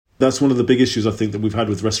That's one of the big issues I think that we've had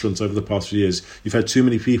with restaurants over the past few years. You've had too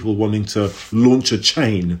many people wanting to launch a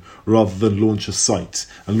chain rather than launch a site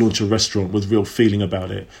and launch a restaurant with real feeling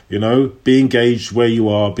about it. You know, be engaged where you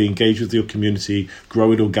are, be engaged with your community,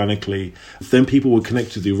 grow it organically. Then people will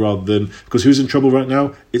connect with you rather than, because who's in trouble right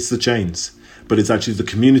now? It's the chains. But it's actually the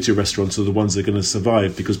community restaurants are the ones that are going to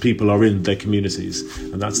survive because people are in their communities.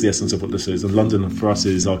 And that's the essence of what this is. And London, for us,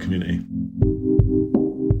 is our community.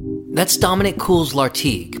 That's Dominic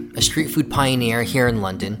Coules-Lartigue, a street food pioneer here in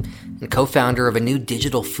London and co-founder of a new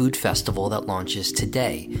digital food festival that launches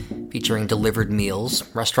today, featuring delivered meals,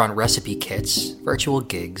 restaurant recipe kits, virtual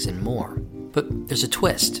gigs, and more. But there's a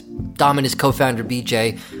twist. Dom and his co-founder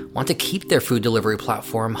BJ want to keep their food delivery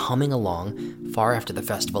platform humming along far after the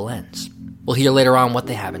festival ends. We'll hear later on what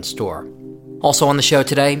they have in store. Also on the show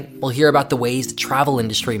today, we'll hear about the ways the travel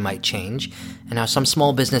industry might change and how some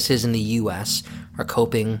small businesses in the U.S. are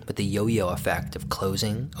coping with the yo-yo effect of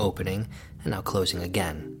closing, opening, and now closing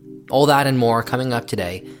again. All that and more coming up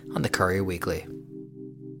today on the Courier Weekly.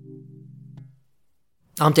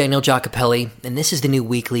 I'm Daniel Giacopelli, and this is the new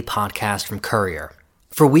weekly podcast from Courier.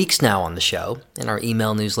 For weeks now on the show, in our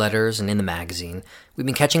email newsletters and in the magazine, we've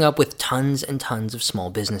been catching up with tons and tons of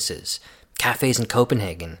small businesses, cafes in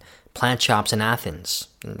Copenhagen, plant shops in Athens,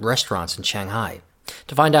 and restaurants in Shanghai,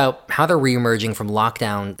 to find out how they're reemerging from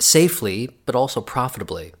lockdown safely, but also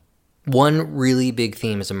profitably. One really big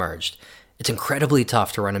theme has emerged. It's incredibly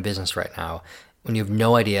tough to run a business right now when you have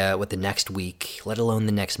no idea what the next week, let alone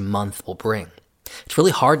the next month, will bring. It's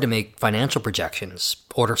really hard to make financial projections,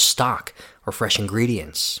 order stock or fresh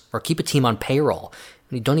ingredients, or keep a team on payroll,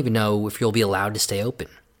 and you don't even know if you'll be allowed to stay open.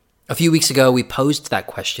 A few weeks ago, we posed that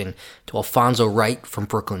question to Alfonso Wright from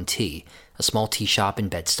Brooklyn Tea, a small tea shop in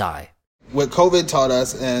Bed-Stuy. What COVID taught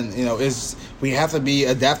us, is we have to be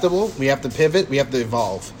adaptable, we have to pivot, we have to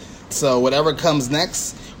evolve. So whatever comes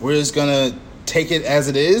next, we're just going to take it as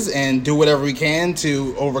it is and do whatever we can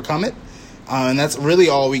to overcome it. And that's really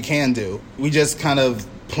all we can do. We just kind of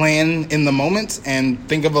plan in the moment and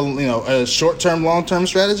think of a short-term, long-term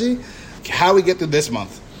strategy, how we get through this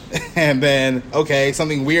month. And then, okay,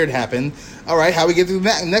 something weird happened. All right, how we get through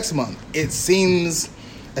that next month? It seems,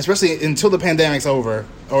 especially until the pandemic's over,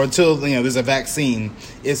 or until there's a vaccine,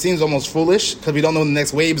 it seems almost foolish because we don't know when the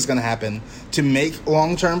next wave is going to happen to make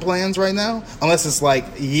long-term plans right now, unless it's like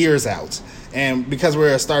years out. And because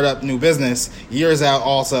we're a startup new business, years out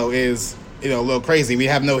also is a little crazy. We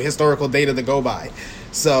have no historical data to go by.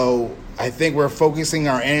 So I think we're focusing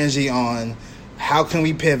our energy on how can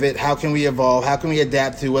we pivot, how can we evolve, how can we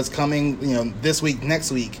adapt to what's coming this week,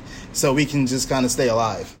 next week, so we can just kind of stay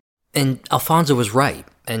alive. And Alfonso was right.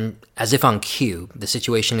 And as if on cue, the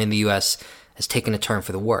situation in the U.S. has taken a turn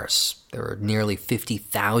for the worse. There are nearly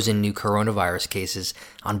 50,000 new coronavirus cases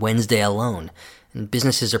on Wednesday alone, and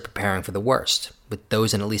businesses are preparing for the worst, with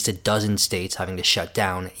those in at least a dozen states having to shut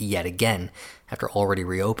down yet again after already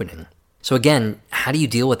reopening. So again, how do you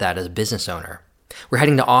deal with that as a business owner? We're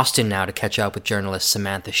heading to Austin now to catch up with journalist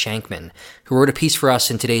Samantha Shankman, who wrote a piece for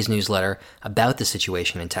us in today's newsletter about the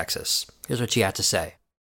situation in Texas. Here's what she had to say.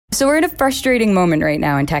 So we're at a frustrating moment right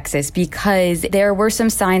now in Texas because there were some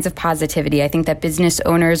signs of positivity. I think that business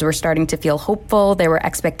owners were starting to feel hopeful. There were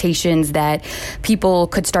expectations that people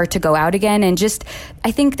could start to go out again. And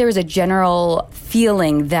I think there was a general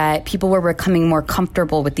feeling that people were becoming more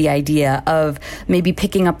comfortable with the idea of maybe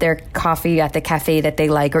picking up their coffee at the cafe that they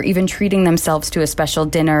like, or even treating themselves to a special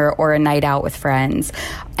dinner or a night out with friends.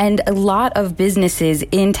 And a lot of businesses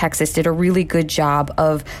in Texas did a really good job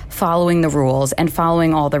of following the rules and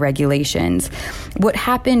following all the regulations. What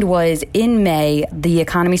happened was in May, the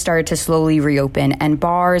economy started to slowly reopen and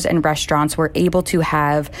bars and restaurants were able to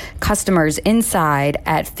have customers inside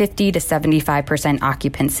at 50 to 75%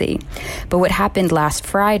 occupancy. But what happened last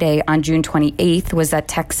Friday on June 28th was that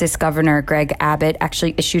Texas Governor Greg Abbott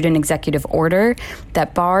actually issued an executive order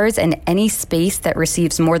that bars and any space that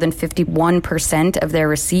receives more than 51% of their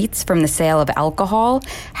receipts from the sale of alcohol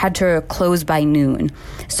had to close by noon.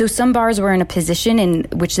 So some bars were in a position in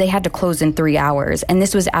which they had to close in 3 hours. And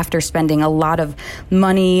this was after spending a lot of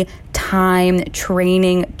money, time,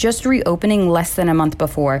 training, just reopening less than a month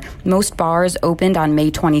before. Most bars opened on May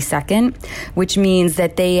 22nd, which means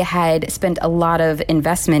that they had spent a lot of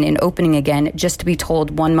investment in opening again just to be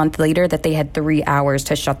told 1 month later that they had 3 hours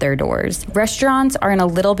to shut their doors. Restaurants are in a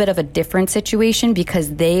little bit of a different situation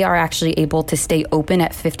because they are actually able to stay open at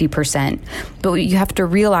at 50%. But what you have to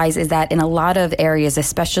realize is that in a lot of areas,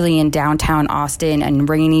 especially in downtown Austin and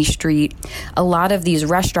Rainey Street, a lot of these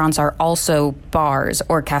restaurants are also bars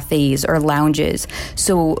or cafes or lounges.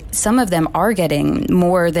 So some of them are getting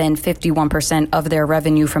more than 51% of their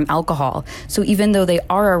revenue from alcohol. So even though they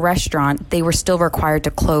are a restaurant, they were still required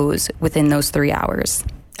to close within those 3 hours.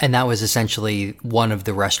 And that was essentially one of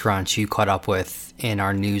the restaurants you caught up with in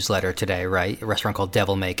our newsletter today, right? A restaurant called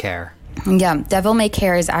Devil May Care. Yeah, Devil May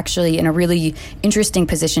Care is actually in a really interesting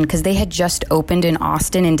position because they had just opened in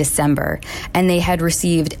Austin in December and they had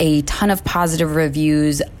received a ton of positive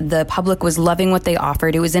reviews. The public was loving what they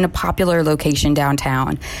offered. It was in a popular location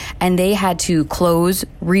downtown and they had to close,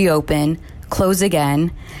 reopen, close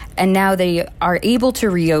again, and now they are able to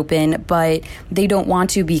reopen, but they don't want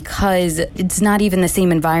to because it's not even the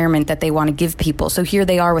same environment that they want to give people. So here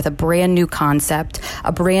they are with a brand new concept,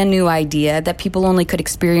 a brand new idea that people only could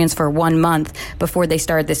experience for 1 month before they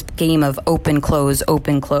started this game of open, close,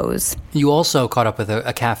 open, close. You also caught up with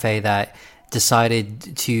a cafe that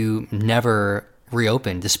decided to never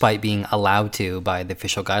reopen despite being allowed to by the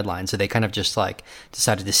official guidelines. So they kind of just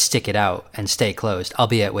decided to stick it out and stay closed,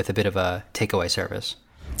 albeit with a bit of a takeaway service.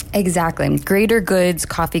 Exactly. Greater Goods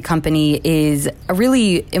Coffee Company is a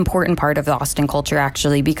really important part of the Austin culture,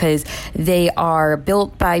 actually, because they are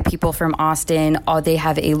built by people from Austin. They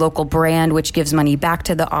have a local brand, which gives money back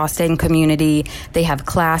to the Austin community. They have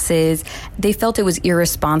classes. They felt it was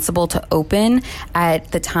irresponsible to open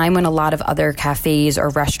at the time when a lot of other cafes or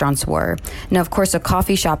restaurants were. Now, of course, a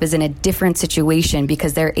coffee shop is in a different situation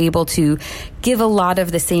because they're able to give a lot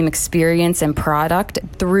of the same experience and product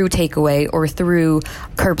through takeaway or through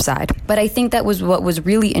curbside. But I think that was what was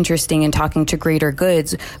really interesting in talking to Greater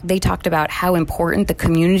Goods. They talked about how important the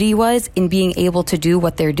community was in being able to do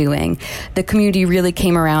what they're doing. The community really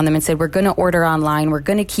came around them and said, we're going to order online. We're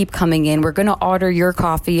going to keep coming in. We're going to order your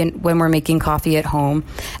coffee when we're making coffee at home.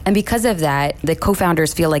 And because of that, the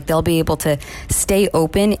co-founders feel like they'll be able to stay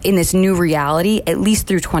open in this new reality, at least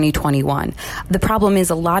through 2021. The problem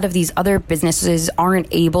is a lot of these other businesses aren't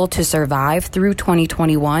able to survive through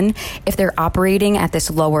 2021 if they're operating at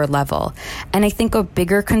this lower level. And I think a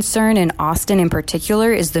bigger concern in Austin in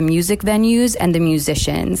particular is the music venues and the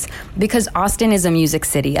musicians, because Austin is a music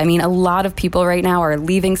city. I mean, a lot of people right now are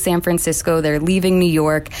leaving San Francisco, they're leaving New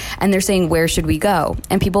York, and they're saying, where should we go?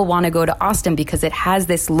 And people want to go to Austin because it has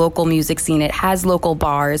this local music scene, it has local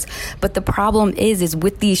bars. But the problem is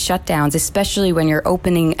with these shutdowns, especially when you're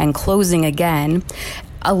opening and closing again,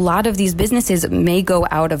 a lot of these businesses may go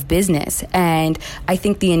out of business. And I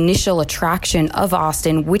think the initial attraction of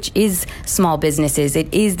Austin, which is small businesses,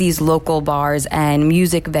 it is these local bars and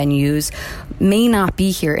music venues, may not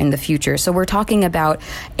be here in the future. So we're talking about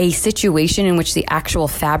a situation in which the actual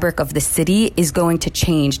fabric of the city is going to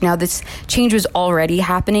change. Now, this change was already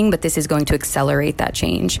happening, but this is going to accelerate that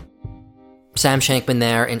change. Sam Shankman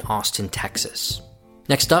there in Austin, Texas.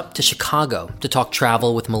 Next up to Chicago to talk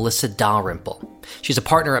travel with Melissa Dalrymple. She's a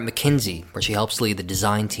partner at McKinsey, where she helps lead the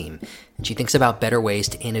design team, and she thinks about better ways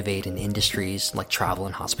to innovate in industries like travel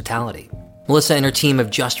and hospitality. Melissa and her team have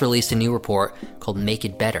just released a new report called Make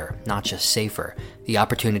It Better, Not Just Safer, the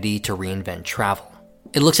opportunity to reinvent travel.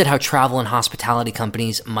 It looks at how travel and hospitality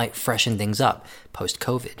companies might freshen things up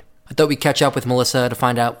post-COVID. I thought we'd catch up with Melissa to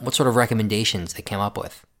find out what sort of recommendations they came up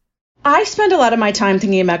with. I spend a lot of my time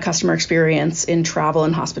thinking about customer experience in travel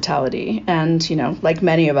and hospitality. And, like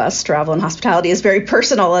many of us, travel and hospitality is very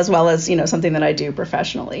personal as well as, something that I do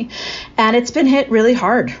professionally. And it's been hit really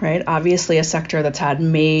hard, right? Obviously, a sector that's had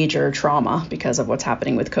major trauma because of what's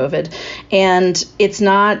happening with COVID. And it's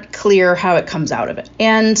not clear how it comes out of it.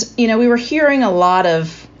 And, we were hearing a lot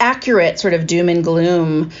of accurate sort of doom and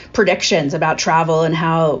gloom predictions about travel and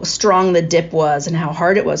how strong the dip was and how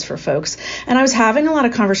hard it was for folks. And I was having a lot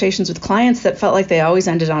of conversations with clients that felt like they always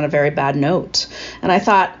ended on a very bad note. And I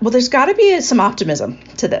thought, well, there's got to be some optimism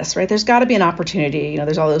to this, right? There's got to be an opportunity.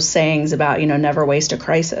 There's all those sayings about, never waste a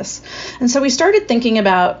crisis. And so we started thinking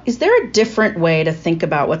about, is there a different way to think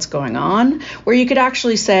about what's going on where you could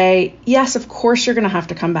actually say, yes, of course, you're going to have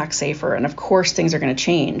to come back safer. And of course, things are going to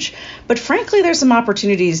change. But frankly, there's some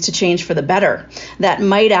opportunities to change for the better that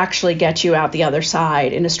might actually get you out the other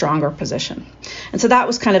side in a stronger position. And so that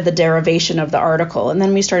was kind of the derivation of the article. And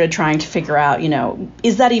then we started trying to figure out,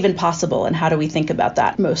 is that even possible? And how do we think about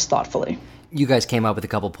that most thoughtfully? You guys came up with a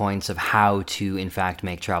couple points of how to, in fact,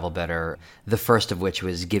 make travel better. The first of which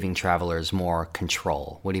was giving travelers more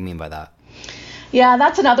control. What do you mean by that? Yeah,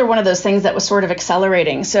 that's another one of those things that was sort of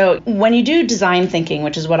accelerating. So when you do design thinking,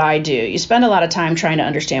 which is what I do, you spend a lot of time trying to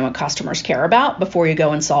understand what customers care about before you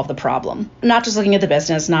go and solve the problem. Not just looking at the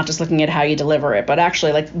business, not just looking at how you deliver it, but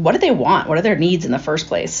actually like, what do they want? What are their needs in the first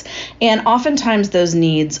place? And oftentimes those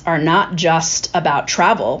needs are not just about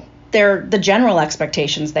travel. They're the general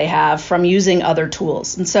expectations they have from using other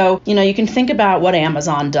tools. And so, you can think about what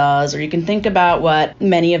Amazon does, or you can think about what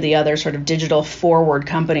many of the other sort of digital forward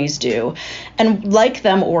companies do. And like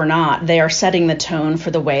them or not, they are setting the tone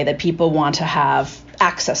for the way that people want to have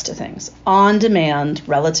access to things on demand,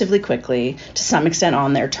 relatively quickly, to some extent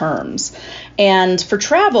on their terms. And for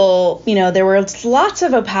travel, there was lots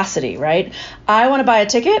of opacity, right? I want to buy a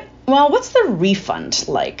ticket. Well, what's the refund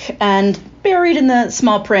like? And buried in the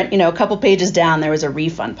small print, a couple pages down, there was a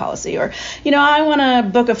refund policy. Or, I want to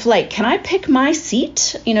book a flight. Can I pick my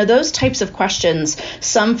seat? Those types of questions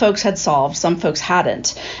some folks had solved, some folks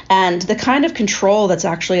hadn't. And the kind of control that's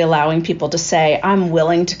actually allowing people to say, I'm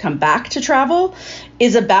willing to come back to travel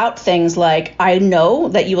is about things like, I know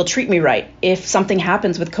that you will treat me right. If something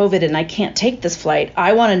happens with COVID and I can't take this flight,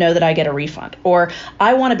 I want to know that I get a refund. Or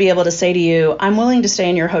I want to be able to say to you, I'm willing to stay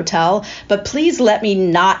in your hotel, but please let me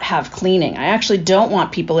not have cleaning. I actually don't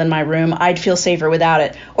want people in my room. I'd feel safer without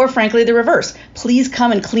it. Or frankly, the reverse. Please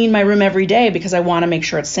come and clean my room every day because I want to make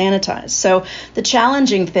sure it's sanitized. So the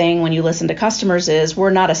challenging thing when you listen to customers is we're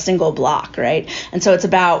not a single block, right? And so it's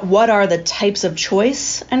about what are the types of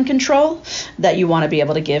choice and control that you want to be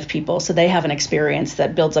able to give people so they have an experience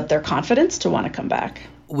that builds up their confidence to want to come back.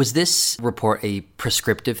 Was this report a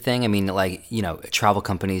prescriptive thing? I mean, travel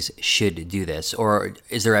companies should do this, or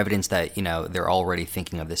is there evidence that, they're already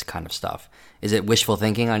thinking of this kind of stuff? Is it wishful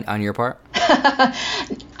thinking on your part?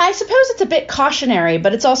 I suppose it's a bit cautionary,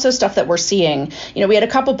 but it's also stuff that we're seeing. We had a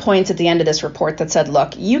couple points at the end of this report that said,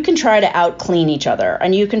 look, you can try to out-clean each other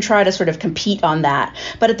and you can try to sort of compete on that.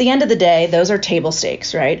 But at the end of the day, those are table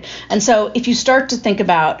stakes, right? And so if you start to think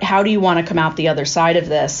about how do you want to come out the other side of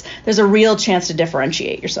this, there's a real chance to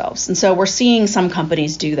differentiate yourselves. And so we're seeing some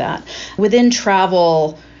companies do that. Within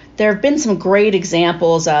travel, there have been some great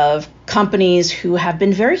examples of companies who have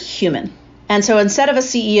been very human. And so instead of a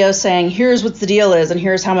CEO saying, here's what the deal is and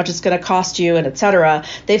here's how much it's going to cost you and et cetera,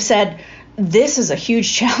 they've said, this is a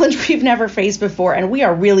huge challenge we've never faced before, and we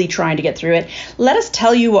are really trying to get through it. Let us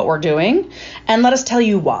tell you what we're doing, and let us tell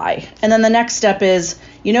you why. And then the next step is,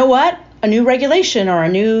 you know what? A new regulation or a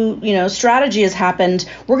new, strategy has happened.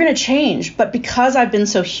 We're going to change. But because I've been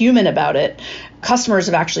so human about it, customers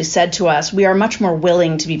have actually said to us, we are much more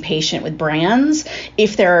willing to be patient with brands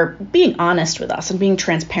if they're being honest with us and being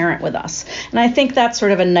transparent with us. And I think that's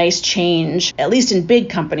sort of a nice change, at least in big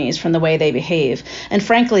companies, from the way they behave. And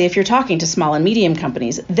frankly, if you're talking to small and medium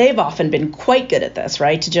companies, they've often been quite good at this,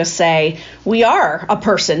 right? To just say, we are a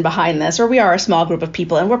person behind this, or we are a small group of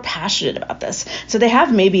people, and we're passionate about this. So they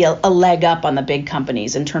have maybe a leg up on the big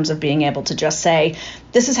companies in terms of being able to just say,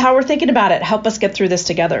 this is how we're thinking about it. Help us get through this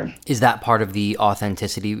together. Is that part of the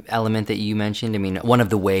authenticity element that you mentioned? I mean, one of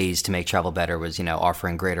the ways to make travel better was,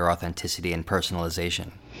 offering greater authenticity and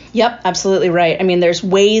personalization. Yep, absolutely right. I mean, there's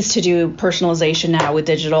ways to do personalization now with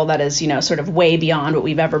digital that is, sort of way beyond what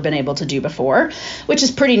we've ever been able to do before, which is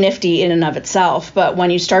pretty nifty in and of itself. But when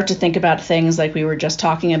you start to think about things like we were just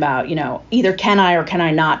talking about, either can I or can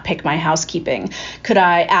I not pick my housekeeping? Could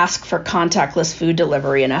I ask for contactless food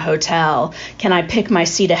delivery in a hotel? Can I pick my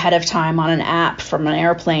seat ahead of time on an app from an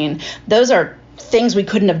airplane? Those are things we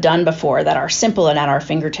couldn't have done before that are simple and at our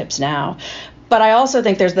fingertips now. But I also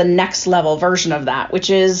think there's the next level version of that, which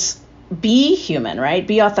is be human, right?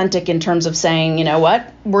 Be authentic in terms of saying, you know what,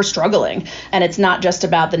 we're struggling. And it's not just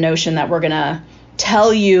about the notion that we're going to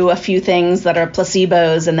tell you a few things that are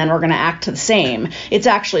placebos and then we're going to act the same. It's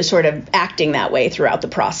actually sort of acting that way throughout the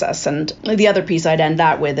process. And the other piece I'd end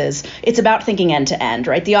that with is it's about thinking end to end,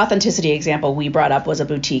 right? The authenticity example we brought up was a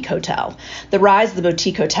boutique hotel. The rise of the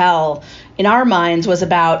boutique hotel in our minds was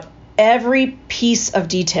about every piece of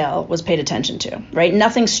detail was paid attention to, right?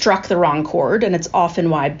 Nothing struck the wrong chord, and it's often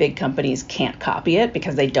why big companies can't copy it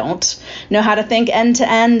because they don't know how to think end to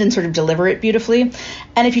end and sort of deliver it beautifully.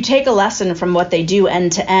 And if you take a lesson from what they do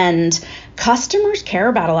end to end, customers care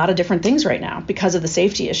about a lot of different things right now because of the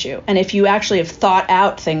safety issue. And if you actually have thought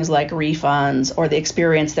out things like refunds or the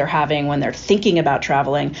experience they're having when they're thinking about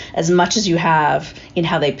traveling, as much as you have in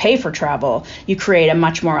how they pay for travel, you create a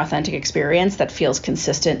much more authentic experience that feels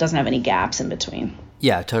consistent, doesn't have any gaps in between.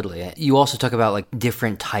 Yeah, totally. You also talk about like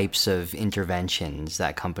different types of interventions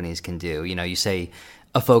that companies can do. You say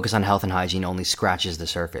a focus on health and hygiene only scratches the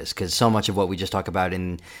surface, because so much of what we just talk about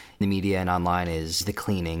in the media and online is the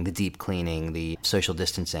cleaning, the deep cleaning, the social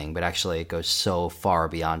distancing, but actually it goes so far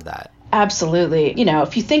beyond that. Absolutely.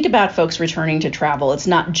 If you think about folks returning to travel, it's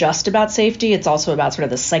not just about safety, it's also about sort of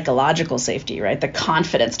the psychological safety, right? The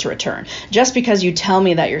confidence to return. Just because you tell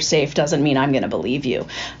me that you're safe doesn't mean I'm going to believe you.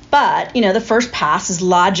 But, the first pass is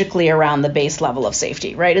logically around the base level of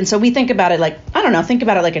safety, right? And so we think about it like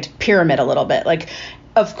a pyramid a little bit. Like,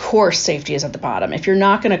 of course, safety is at the bottom. If you're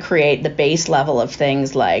not going to create the base level of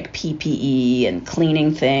things like PPE and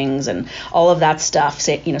cleaning things and all of that stuff,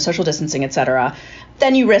 social distancing, et cetera,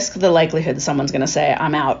 then you risk the likelihood that someone's going to say,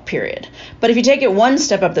 I'm out, period. But if you take it one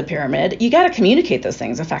step up the pyramid, you got to communicate those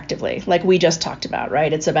things effectively, like we just talked about,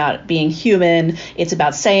 right? It's about being human. It's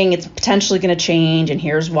about saying it's potentially going to change, and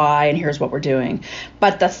here's why, and here's what we're doing.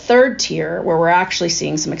 But the third tier, where we're actually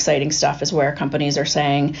seeing some exciting stuff, is where companies are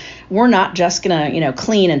saying, we're not just going to,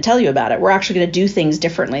 clean and tell you about it. We're actually going to do things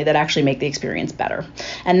differently that actually make the experience better.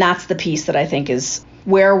 And that's the piece that I think is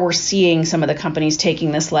where we're seeing some of the companies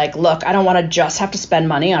taking this like, look, I don't want to just have to spend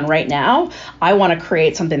money on right now. I want to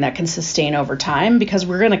create something that can sustain over time, because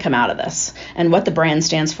we're going to come out of this. And what the brand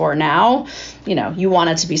stands for now, you want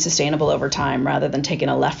it to be sustainable over time rather than taking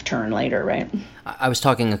a left turn later, right? I was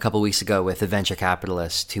talking a couple of weeks ago with a venture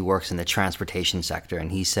capitalist who works in the transportation sector,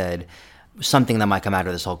 and he said something that might come out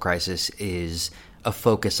of this whole crisis is a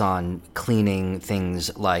focus on cleaning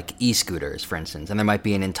things like e-scooters, for instance. And there might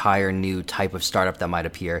be an entire new type of startup that might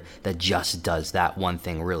appear that just does that one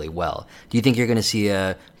thing really well. Do you think you're going to see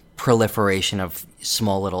a proliferation of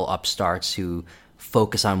small little upstarts who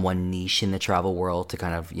focus on one niche in the travel world to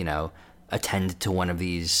kind of, attend to one of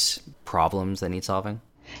these problems that need solving?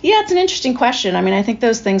 Yeah, it's an interesting question. I mean, I think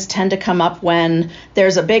those things tend to come up when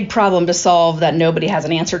there's a big problem to solve that nobody has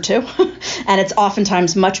an answer to. And it's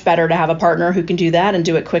oftentimes much better to have a partner who can do that and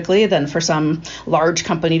do it quickly than for some large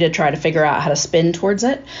company to try to figure out how to spin towards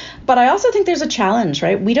it. But I also think there's a challenge,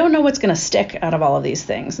 right? We don't know what's going to stick out of all of these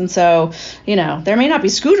things. And so, there may not be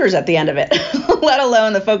scooters at the end of it, let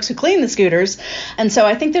alone the folks who clean the scooters. And so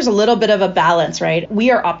I think there's a little bit of a balance, right? We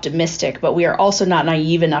are optimistic, but we are also not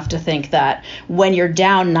naive enough to think that when you're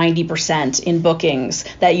down 90% in bookings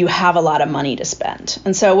that you have a lot of money to spend.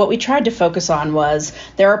 And so what we tried to focus on was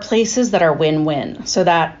there are places that are win-win, so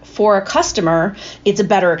that for a customer, it's a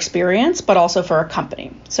better experience, but also for a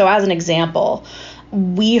company. So as an example,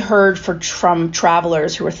 we heard from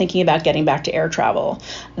travelers who were thinking about getting back to air travel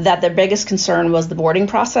that their biggest concern was the boarding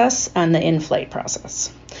process and the in-flight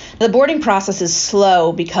process. The boarding process is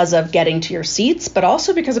slow because of getting to your seats, but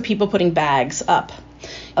also because of people putting bags up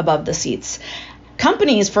above the seats.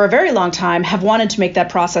 Companies for a very long time have wanted to make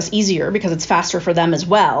that process easier because it's faster for them as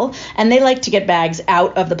well, and they like to get bags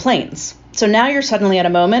out of the planes. So now you're suddenly at a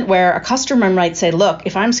moment where a customer might say, look,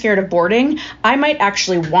 if I'm scared of boarding, I might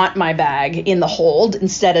actually want my bag in the hold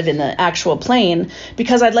instead of in the actual plane,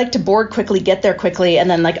 because I'd like to board quickly, get there quickly, and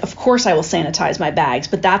then of course I will sanitize my bags,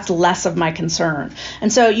 but that's less of my concern.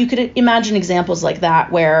 And so you could imagine examples like that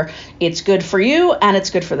where it's good for you and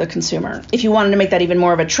it's good for the consumer. If you wanted to make that even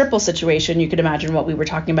more of a triple situation, you could imagine what we were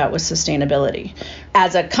talking about with sustainability.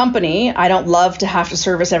 As a company, I don't love to have to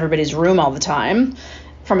service everybody's room all the time.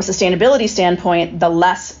 From a sustainability standpoint, the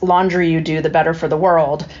less laundry you do, the better for the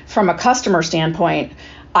world. From a customer standpoint,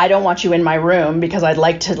 I don't want you in my room because I'd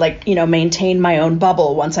like to maintain my own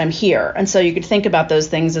bubble once I'm here. And so you could think about those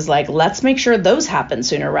things as let's make sure those happen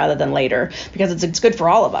sooner rather than later, because it's good for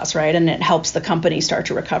all of us, right? And it helps the company start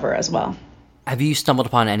to recover as well. Have you stumbled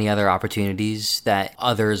upon any other opportunities that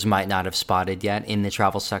others might not have spotted yet in the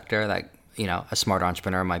travel sector that, a smart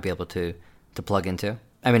entrepreneur might be able to plug into?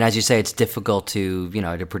 I mean, as you say, it's difficult to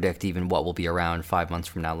predict even what will be around 5 months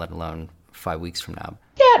from now, let alone 5 weeks from now.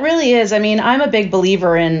 Yeah, it really is. I mean, I'm a big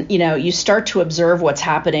believer in, you start to observe what's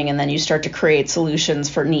happening and then you start to create solutions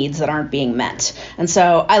for needs that aren't being met. And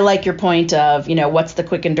so I like your point of, what's the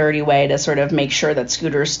quick and dirty way to sort of make sure that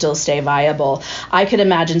scooters still stay viable. I could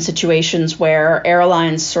imagine situations where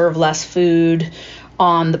airlines serve less food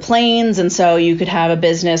on the planes, and so you could have a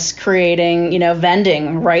business creating,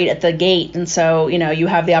 vending right at the gate, and so you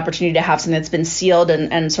have the opportunity to have something that's been sealed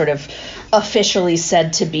and sort of officially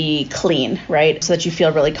said to be clean, right, so that you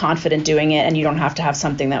feel really confident doing it and you don't have to have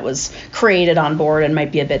something that was created on board and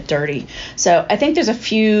might be a bit dirty. So I think there's a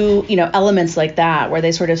few elements like that where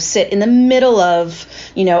they sort of sit in the middle of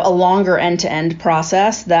a longer end-to-end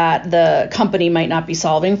process that the company might not be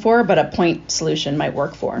solving for, but a point solution might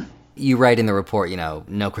work for. You write in the report,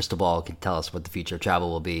 no crystal ball can tell us what the future of travel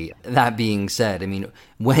will be. That being said, I mean,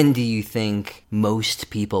 when do you think most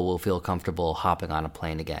people will feel comfortable hopping on a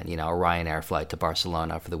plane again? A Ryanair flight to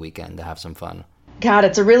Barcelona for the weekend to have some fun? God,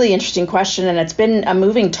 it's a really interesting question, and it's been a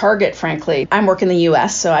moving target, frankly. I'm working in the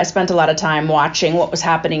U.S., so I spent a lot of time watching what was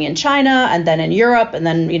happening in China and then in Europe, and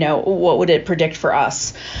then, what would it predict for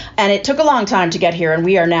us? And it took a long time to get here, and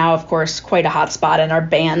we are now, of course, quite a hot spot and are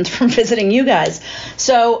banned from visiting you guys.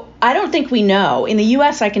 So I don't think we know. In the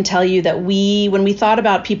U.S., I can tell you that when we thought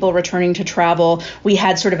about people returning to travel, we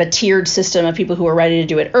had sort of a tiered system of people who were ready to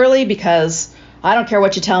do it early because I don't care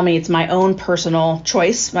what you tell me, it's my own personal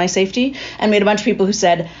choice, my safety. And we had a bunch of people who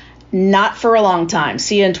said, not for a long time,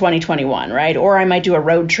 see you in 2021, right? Or I might do a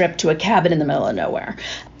road trip to a cabin in the middle of nowhere.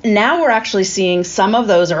 Now we're actually seeing some of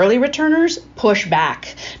those early returners push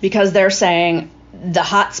back because they're saying, the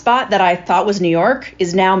hot spot that I thought was New York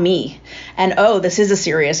is now me. And this is a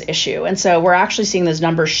serious issue. And so we're actually seeing those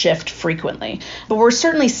numbers shift frequently. But we're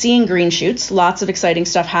certainly seeing green shoots, lots of exciting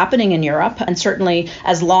stuff happening in Europe. And certainly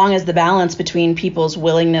as long as the balance between people's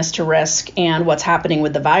willingness to risk and what's happening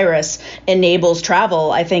with the virus enables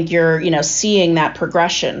travel, I think you're, seeing that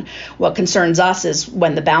progression. What concerns us is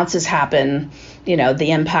when the bounces happen,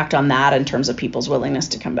 the impact on that in terms of people's willingness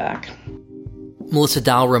to come back. Melissa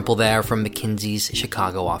Dalrymple there from McKinsey's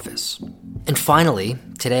Chicago office. And finally,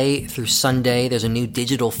 today through Sunday, there's a new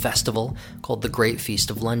digital festival called the Great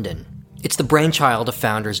Feast of London. It's the brainchild of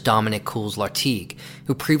founders Dominic Coles-Lartigue,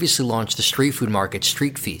 who previously launched the street food market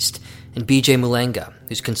Street Feast, and BJ Mulenga,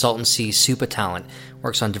 whose consultancy Supatalent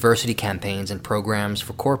works on diversity campaigns and programs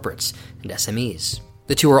for corporates and SMEs.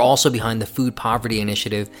 The two are also behind the food poverty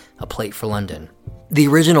initiative, A Plate for London. The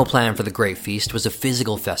original plan for the Great Feast was a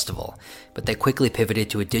physical festival, but they quickly pivoted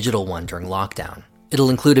to a digital one during lockdown. It'll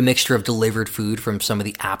include a mixture of delivered food from some of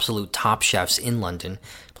the absolute top chefs in London,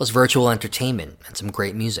 plus virtual entertainment and some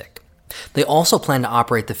great music. They also plan to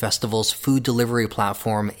operate the festival's food delivery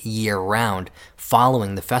platform year-round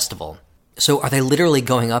following the festival. So are they literally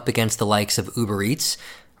going up against the likes of Uber Eats,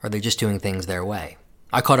 or are they just doing things their way?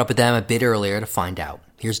 I caught up with them a bit earlier to find out.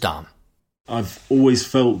 Here's Dom. I've always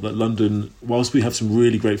felt that London, whilst we have some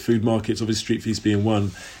really great food markets, obviously Street Feast being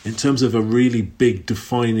one, in terms of a really big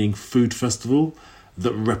defining food festival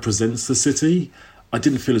that represents the city, I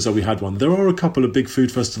didn't feel as though we had one. There are a couple of big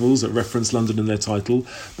food festivals that reference London in their title,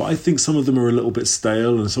 but I think some of them are a little bit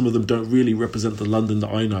stale and some of them don't really represent the London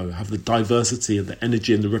that I know, have the diversity and the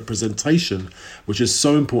energy and the representation, which is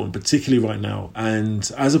so important, particularly right now.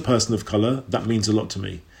 And as a person of colour, that means a lot to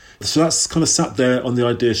me. So that's kind of sat there on the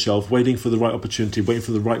idea shelf, waiting for the right opportunity, waiting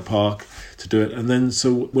for the right park to do it. And then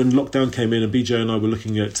so when lockdown came in and BJ and I were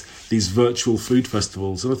looking at these virtual food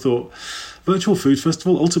festivals, and I thought, virtual food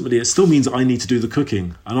festival, ultimately it still means I need to do the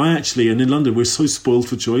cooking. And in London, we're so spoiled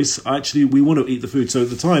for choice. We want to eat the food. So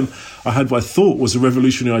at the time, I had what I thought was a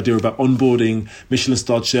revolutionary idea about onboarding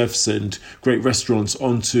Michelin-starred chefs and great restaurants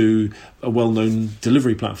onto a well-known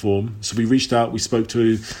delivery platform. So we reached out, we spoke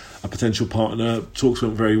to a potential partner, talks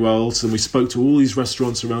went very well. So we spoke to all these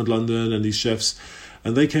restaurants around London and these chefs,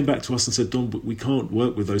 and they came back to us and said, Don, but we can't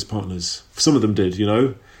work with those partners. Some of them did,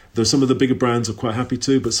 Though some of the bigger brands are quite happy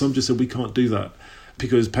to, but some just said we can't do that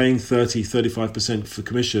because paying 30-35% for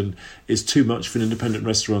commission is too much for an independent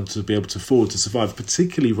restaurant to be able to afford to survive,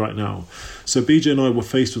 particularly right now. So BJ and I were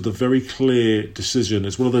faced with a very clear decision.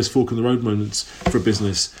 It's one of those fork in the road moments for a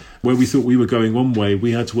business where we thought we were going one way.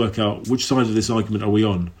 We had to work out which side of this argument are we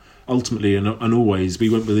on. Ultimately and always, we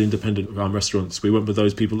went with the independent restaurants. We went with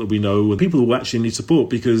those people that we know and people who actually need support,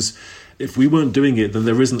 because if we weren't doing it, then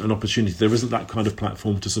there isn't an opportunity. There isn't that kind of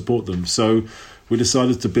platform to support them. So we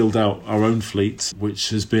decided to build out our own fleet,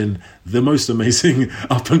 which has been the most amazing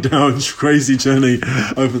up and down crazy journey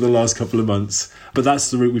over the last couple of months. But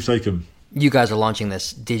that's the route we've taken. You guys are launching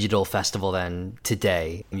this digital festival then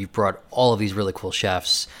today. You've brought all of these really cool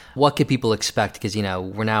chefs. What could people expect? Because,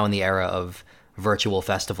 we're now in the era of virtual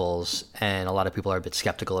festivals, and a lot of people are a bit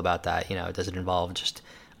skeptical about that. Does it involve just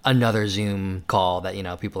another Zoom call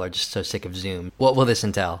that, people are just so sick of Zoom? What will this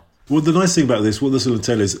entail? Well, the nice thing about this, what this will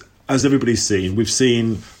entail is, as everybody's seen, we've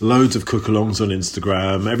seen loads of cook-alongs on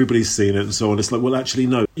Instagram, everybody's seen it and so on. It's like, well, actually,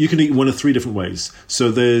 no. You can eat one of three different ways. So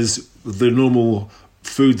there's the normal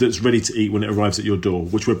food that's ready to eat when it arrives at your door,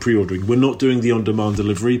 which we're pre-ordering. We're not doing the on-demand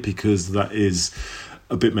delivery because that is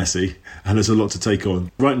a bit messy and there's a lot to take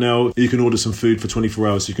on. Right now, you can order some food for 24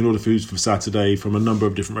 hours. You can order food for Saturday from a number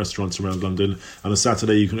of different restaurants around London. And on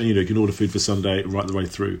Saturday, you can order food for Sunday right the way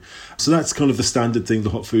through. So that's kind of the standard thing, the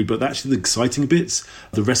hot food. But actually the exciting bits,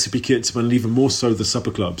 the recipe kits, and even more so the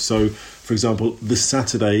supper club. So, for example, this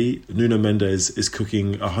Saturday, Nuno Mendes is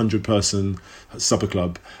cooking a 100-person supper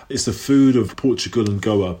club. It's the food of Portugal and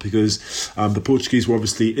Goa, because the Portuguese were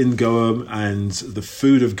obviously in Goa, and the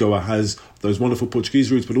food of Goa has those wonderful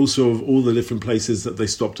Portuguese roots, but also of all the different places that they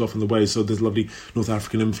stopped off on the way. So there's lovely North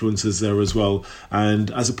African influences there as well.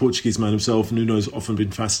 And as a Portuguese man himself, Nuno's often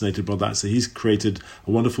been fascinated by that. So he's created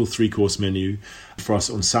a wonderful 3-course menu for us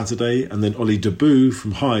on Saturday. And then Ollie Debu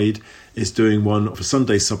from Hyde is doing one for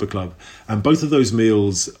Sunday's Supper Club. And both of those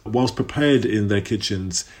meals, whilst prepared in their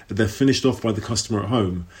kitchens, they're finished off by the customer at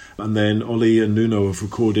home. And then Ollie and Nuno have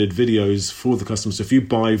recorded videos for the customers. So if you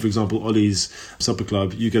buy, for example, Ollie's Supper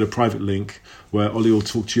Club, you get a private link where Ollie will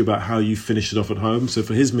talk to you about how you finish it off at home. So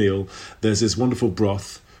for his meal, there's this wonderful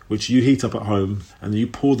broth, which you heat up at home, and you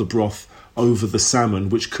pour the broth over the salmon,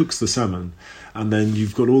 which cooks the salmon. And then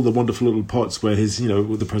you've got all the wonderful little pots where his,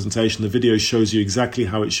 with the presentation, the video shows you exactly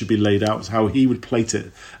how it should be laid out, how he would plate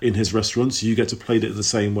it in his restaurant. So you get to plate it the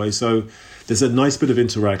same way. So there's a nice bit of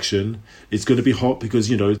interaction. It's going to be hot because,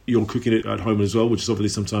 you're cooking it at home as well, which is obviously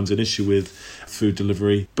sometimes an issue with food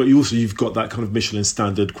delivery. But you've got that kind of Michelin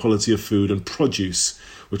standard quality of food and produce,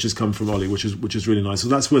 which has come from Ollie, which is really nice. So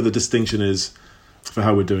that's where the distinction is for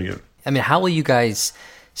how we're doing it. I mean, how will you guys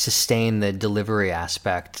sustain the delivery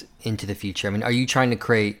aspect into the future? I mean, are you trying to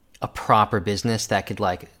create a proper business that could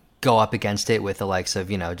go up against it with the likes of,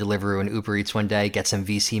 Deliveroo and Uber Eats one day, get some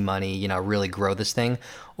VC money, really grow this thing?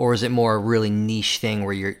 Or is it more a really niche thing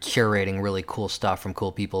where you're curating really cool stuff from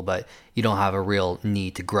cool people, but you don't have a real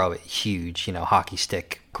need to grow it huge, hockey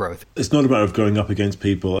stick growth? It's not a matter of going up against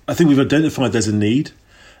people. I think we've identified there's a need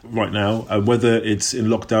right now, whether it's in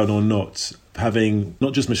lockdown or not, having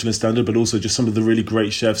not just Michelin standard, but also just some of the really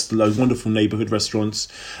great chefs, those wonderful neighbourhood restaurants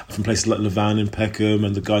from places like Levan in Peckham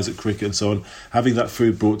and the guys at Cricket and so on, having that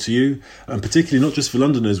food brought to you. And particularly not just for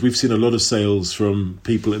Londoners, we've seen a lot of sales from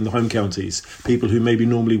people in the home counties, people who maybe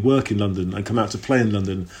normally work in London and come out to play in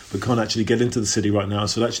London, but can't actually get into the city right now.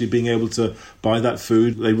 So actually being able to buy that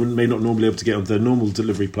food, they may not normally be able to get on their normal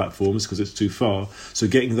delivery platforms because it's too far. So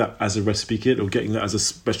getting that as a recipe kit or getting that as a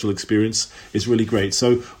special experience is really great.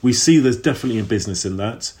 So we see there's definitely a business in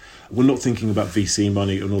that. We're not thinking about VC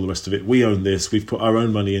money and all the rest of it. We own this. We've put our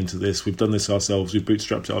own money into this. We've done this ourselves. We've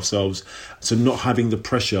bootstrapped it ourselves. So not having the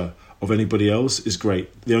pressure of anybody else is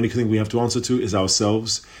great. The only thing we have to answer to is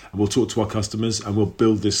ourselves, and we'll talk to our customers and we'll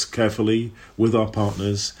build this carefully with our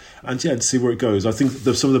partners and see where it goes. I think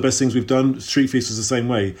some of the best things we've done, Street Feast was the same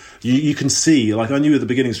way. You can see, I knew at the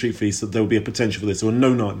beginning of Street Feast that there would be a potential for this. There were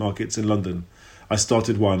no night markets in London. I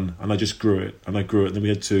started one and I just grew it and I grew it. And then we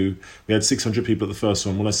had two. We had 600 people at the first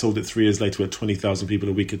one. When I sold it 3 years later, we had 20,000 people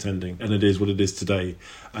a week attending. And it is what it is today.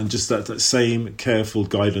 And just that same careful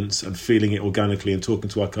guidance and feeling it organically and talking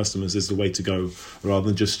to our customers is the way to go, rather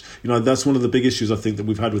than just, that's one of the big issues I think that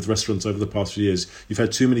we've had with restaurants over the past few years. You've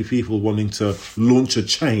had too many people wanting to launch a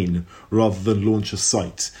chain rather than launch a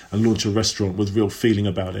site and launch a restaurant with real feeling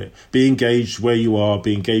about it. Be engaged where you are,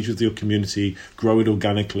 be engaged with your community, grow it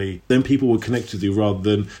organically. Then people will connect with you rather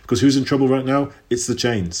than, because who's in trouble right now? It's the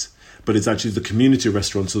chains. But it's actually the community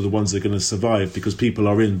restaurants are the ones that are going to survive because people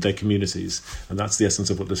are in their communities. And that's the essence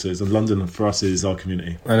of what this is. And London, for us, is our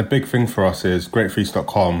community. And a big thing for us is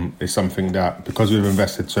greatfeast.com is something that, because we've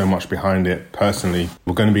invested so much behind it personally,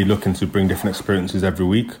 we're going to be looking to bring different experiences every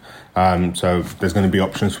week. So there's going to be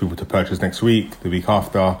options for people to purchase next week, the week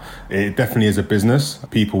after. It definitely is a business.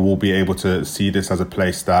 People will be able to see this as a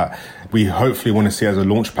place that we hopefully want to see as a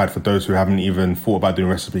launch pad for those who haven't even thought about doing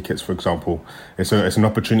recipe kits, for example. It's an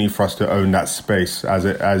opportunity for us to own that space as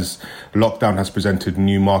lockdown has presented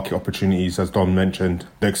new market opportunities, as Don mentioned.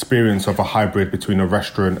 The experience of a hybrid between a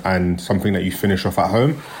restaurant and something that you finish off at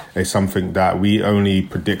home is something that we only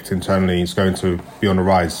predict internally is going to be on the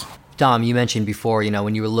rise. Dom, you mentioned before,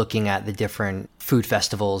 when you were looking at the different food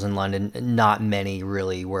festivals in London, not many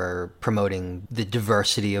really were promoting the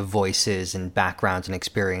diversity of voices and backgrounds and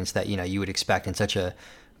experience that, you would expect in such a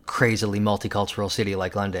crazily multicultural city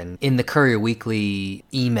like London. In the Courier Weekly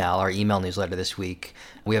our email newsletter this week,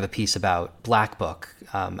 we have a piece about Black Book,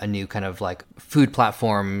 a new kind of food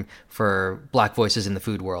platform for Black voices in the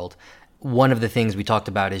food world. One of the things we talked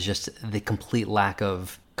about is just the complete lack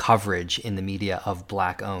of coverage in the media of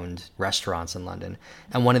Black-owned restaurants in London.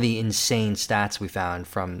 And one of the insane stats we found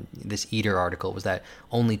from this Eater article was that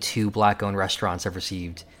only 2 Black-owned restaurants have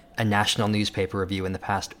received a national newspaper review in the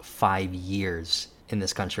past 5 years in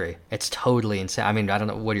this country. It's totally insane. I mean, I don't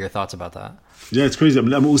know. What are your thoughts about that? Yeah, it's crazy. I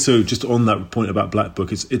mean, I'm also just on that point about Black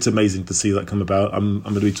Book. It's amazing to see that come about. I'm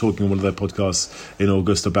going to be talking on one of their podcasts in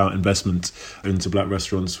August about investment into Black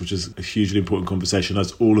restaurants, which is a hugely important conversation,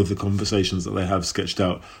 as all of the conversations that they have sketched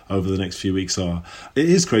out over the next few weeks are. It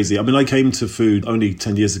is crazy. I mean, I came to food only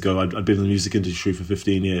 10 years ago. I'd been in the music industry for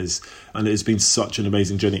 15 years, and it's been such an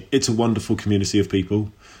amazing journey. It's a wonderful community of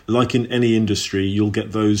people. Like in any industry, you'll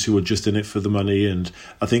get those who are just in it for the money, and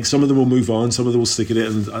I think some of them will move on, some of them will stick at it,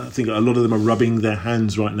 and I think a lot of them are rubbing their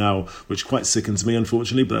hands right now, which quite sickens me,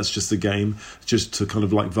 unfortunately, but that's just the game, just to kind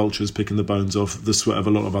of like vultures picking the bones off the sweat of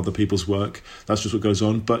a lot of other people's work. That's just what goes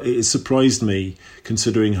on. But it surprised me,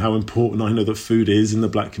 considering how important I know that food is in the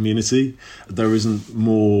Black community. There isn't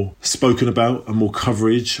more spoken about and more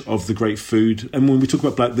coverage of the great food. And when we talk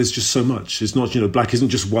about Black, there's just so much. It's not, Black isn't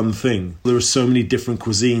just one thing. There are so many different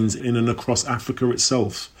cuisines in and across Africa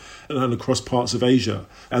itself, and across parts of Asia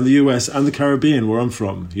and the US and the Caribbean, where I'm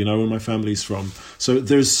from, where my family's from. So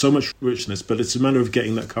there's so much richness, but it's a matter of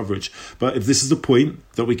getting that coverage. But if this is the point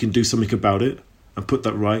that we can do something about it and put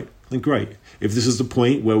that right, then great. If this is the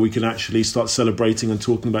point where we can actually start celebrating and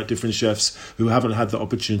talking about different chefs who haven't had the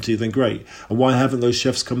opportunity, then great. And why haven't those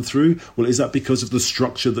chefs come through? Well, is that because of the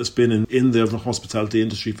structure that's been in the hospitality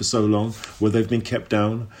industry for so long, where they've been kept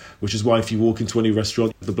down? Which is why if you walk into any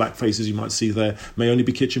restaurant, the Black faces you might see there may only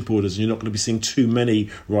be kitchen porters, and you're not going to be seeing too many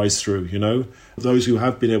rise through, Those who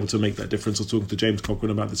have been able to make that difference. I was talking to James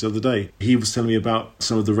Cochran about this the other day. He was telling me about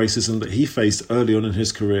some of the racism that he faced early on in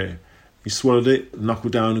his career. He swallowed it,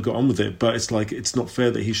 knuckled down and got on with it. But it's like, it's not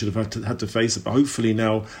fair that he should have had to face it. But hopefully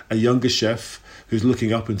now a younger chef who's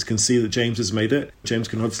looking up and can see that James has made it, James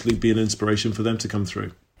can hopefully be an inspiration for them to come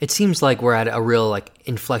through. It seems like we're at a real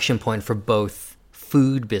inflection point for both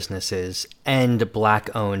food businesses and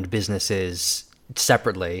Black-owned businesses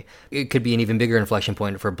separately. It could be an even bigger inflection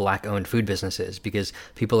point for Black-owned food businesses, because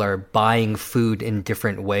people are buying food in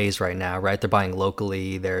different ways right now, right? They're buying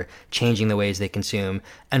locally, they're changing the ways they consume.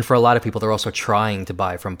 And for a lot of people, they're also trying to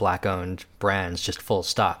buy from Black-owned brands, just full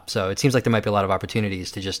stop. So it seems like there might be a lot of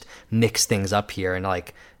opportunities to just mix things up here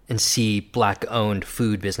and see Black-owned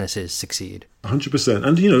food businesses succeed. 100%.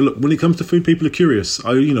 And, look, when it comes to food, people are curious.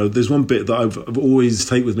 There's one bit that I've always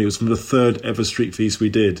take with me. It was from the third ever street feast we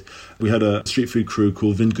did. We had a street food crew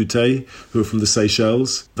called Vin Goûter, who are from the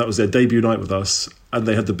Seychelles. That was their debut night with us, and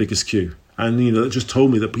they had the biggest queue. And, that just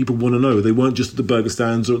told me that people want to know. They weren't just at the burger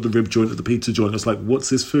stands or at the rib joint, at the pizza joint. It's like, what's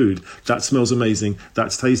this food? That smells amazing.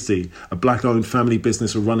 That's tasty. A Black-owned family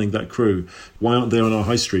business are running that crew. Why aren't they on our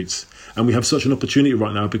high streets? And we have such an opportunity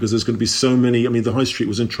right now, because there's going to be so many. The high street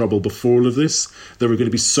was in trouble before all of this. There are going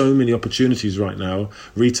to be so many opportunities right now.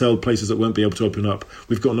 Retail places that won't be able to open up.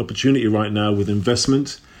 We've got an opportunity right now with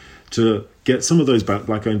investment to get some of those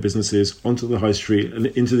Black-owned businesses onto the high street and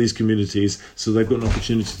into these communities, so they've got an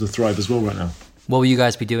opportunity to thrive as well right now. What will you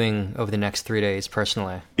guys be doing over the next 3 days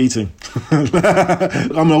personally? Eating.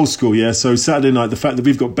 I'm old school, yeah. So Saturday night, the fact that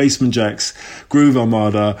we've got Basement Jaxx, Groove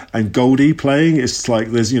Armada and Goldie playing, it's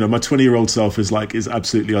like there's, my 20-year-old self is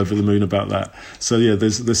absolutely over the moon about that. So yeah,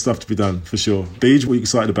 there's stuff to be done for sure. Beej, what are you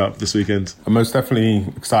excited about this weekend? I'm most definitely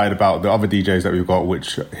excited about the other DJs that we've got,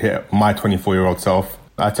 which hit my 24-year-old self.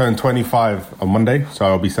 I turned 25 on Monday, so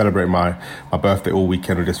I'll be celebrating my birthday all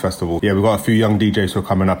weekend with this festival. Yeah, we've got a few young DJs who are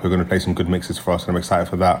coming up who are going to play some good mixes for us, and I'm excited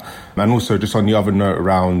for that. And also, just on the other note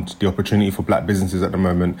around the opportunity for Black businesses at the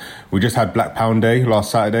moment, we just had Black Pound Day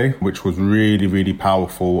last Saturday, which was really, really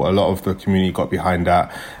powerful. A lot of the community got behind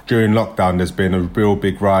that. During lockdown, there's been a real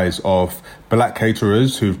big rise of Black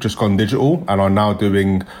caterers who've just gone digital and are now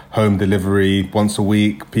doing home delivery once a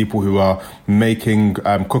week, people who are making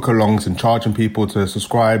cook-alongs and charging people to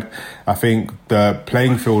subscribe. I think the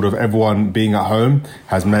playing field of everyone being at home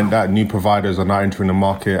has meant that new providers are now entering the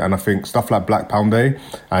market, and I think stuff like Black Pound Day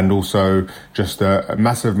and also just a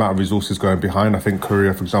massive amount of resources going behind. I think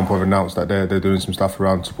Courier, for example, have announced that they're doing some stuff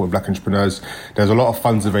around supporting Black entrepreneurs. There's a lot of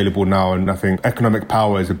funds available now, and I think economic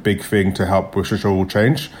power is a big thing to help with social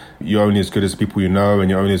change. You're only as good as the people you know, and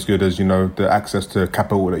you're only as good as, the access to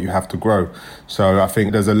capital that you have to grow. So I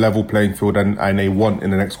think there's a level playing field and a want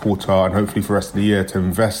in the next quarter, and hopefully for the rest of the year, to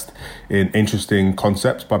invest in interesting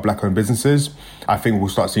concepts by Black-owned businesses. I think we'll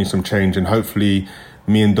start seeing some change, and hopefully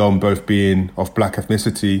me and Dom both being of Black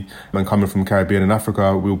ethnicity and coming from Caribbean and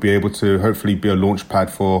Africa, we'll be able to hopefully be a launch pad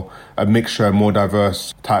for a mixture, more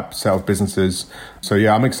diverse type set of businesses. So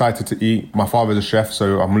yeah, I'm excited to eat. My father's a chef,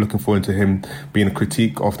 so I'm looking forward to him being a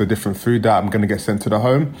critique of the different food that I'm going to get sent to the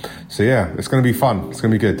home. So yeah, it's going to be fun. It's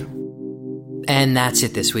going to be good. And that's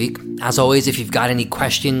it this week. As always, if you've got any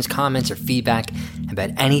questions, comments, or feedback about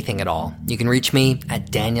anything at all, you can reach me at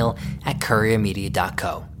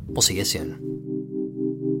daniel@couriermedia.co. We'll see you soon.